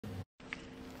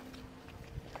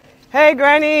Hey,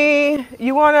 Granny,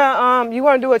 you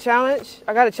wanna do a challenge?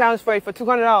 I got a challenge for you for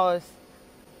 $200.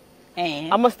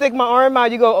 And I'm gonna stick my arm out.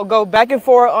 You go back and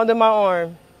forth under my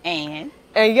arm, and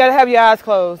and you gotta have your eyes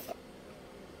closed.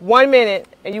 1 minute,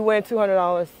 and you win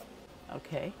 $200.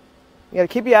 okay. You gotta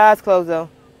keep your eyes closed though.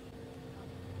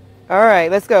 All right,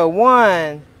 let's go.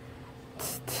 1,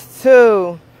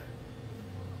 2,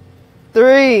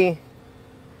 3,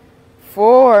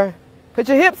 4. Put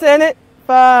your hips in it.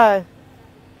 5,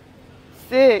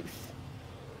 6,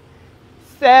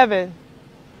 7,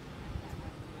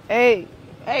 8.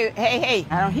 Hey!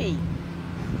 I don't hear you.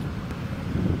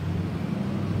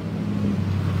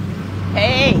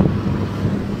 Hey!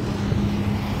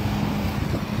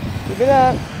 Keep it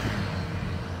up.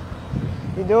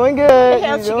 You're doing good.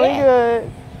 hell You're she doing got?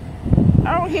 good.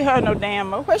 I don't hear her no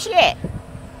damn more. Where she at?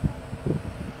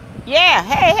 Yeah,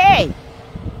 hey!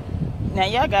 Now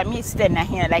y'all got me standing out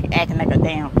here like acting like a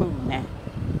damn fool now.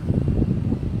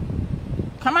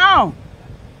 Come on!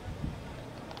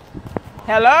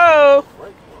 Hello?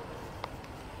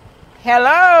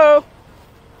 Hello?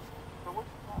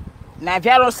 Now if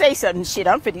y'all don't say something, shit,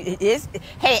 I'm finna.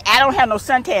 Hey, I don't have no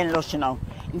suntan lotion on.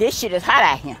 This shit is hot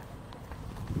out here.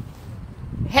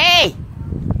 Hey!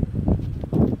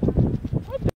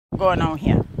 What the going on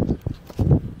here?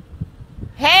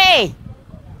 Hey!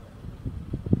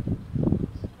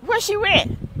 Where she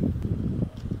went?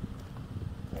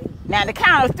 Now the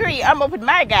count of 3, I'm gonna put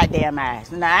my goddamn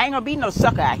eyes. Now I ain't gonna be no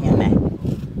sucker out here now.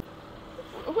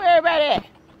 Where everybody at?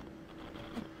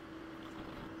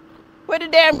 Where the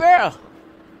damn girl?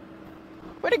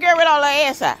 Where the girl with all her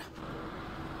ass out?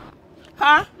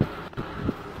 Huh?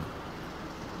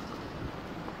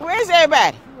 Where's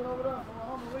everybody? She went over there. I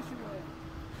don't know where she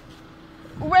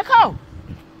went. Where Cole?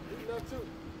 She left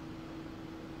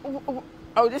too.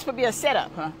 Oh, this would be a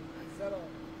setup, huh? Set up.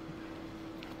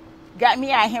 Got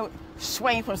me out here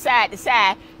swaying from side to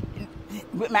side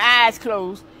with my eyes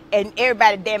closed and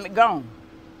everybody damn it gone.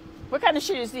 What kind of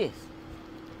shit is this?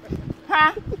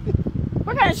 Huh?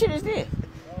 What kind of shit is this?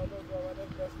 I don't know, bro.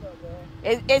 That's messed up,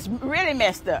 bro. It's really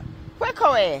messed up. Where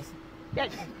Cole ass? That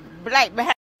black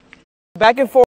behind. Back and forth.